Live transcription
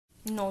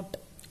Note.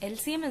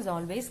 LCM is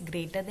always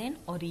greater than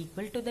or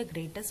equal to the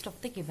greatest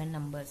of the given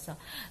numbers.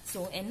 So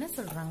என்ன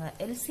சொல்றாங்க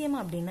LCM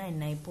அப்படின்னா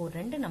என்ன? இப்போ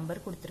ரெண்டு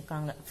நம்பர்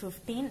கொடுத்திருக்காங்க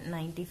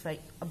 1595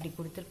 அப்படி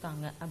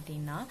கொடுத்திருக்காங்க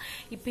அப்படின்னா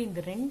இப்போ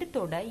இந்த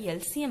ரெண்டுத்தோட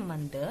LCM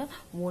வந்து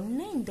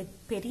ஒன்னு இந்த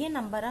பெரிய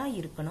நம்பரா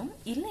இருக்கணும்,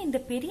 இல்ல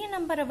இந்த பெரிய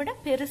நம்பரை விட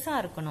பெருசா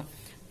இருக்கணும்.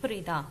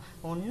 புரியுதா?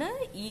 ஒன்னு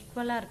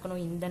ஈக்குவலா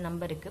இருக்கணும், இந்த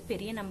நம்பருக்கு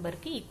பெரிய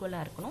நம்பருக்கு ஈக்குவலா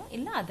இருக்கணும்,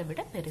 இல்ல அதை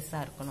விட பெருசா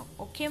இருக்கணும்.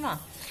 ஓகேவா?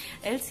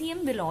 LCM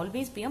will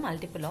always be a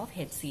multiple of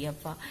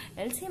HCF.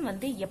 LCM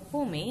வந்து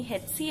எப்பவுமே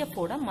HCF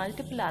ஓட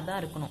மல்டிபிளா தான்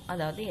இருக்கணும்.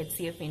 அதாவது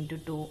HCF into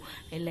 2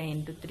 இல்ல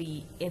into 3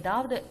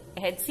 ஏதாவது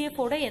HCF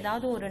ஓட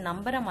ஏதாவது ஒரு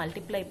நம்பரை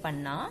மல்டிப்ளை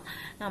பண்ணா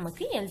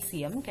நமக்கு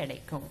LCM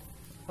கிடைக்கும்.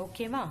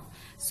 ஓகேவா?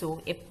 சோ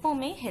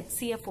எப்பவுமே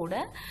HCF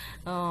ஓட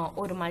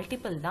ஒரு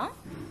மல்டிபிள் தான்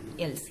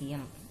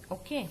LCM.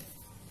 ஓகே.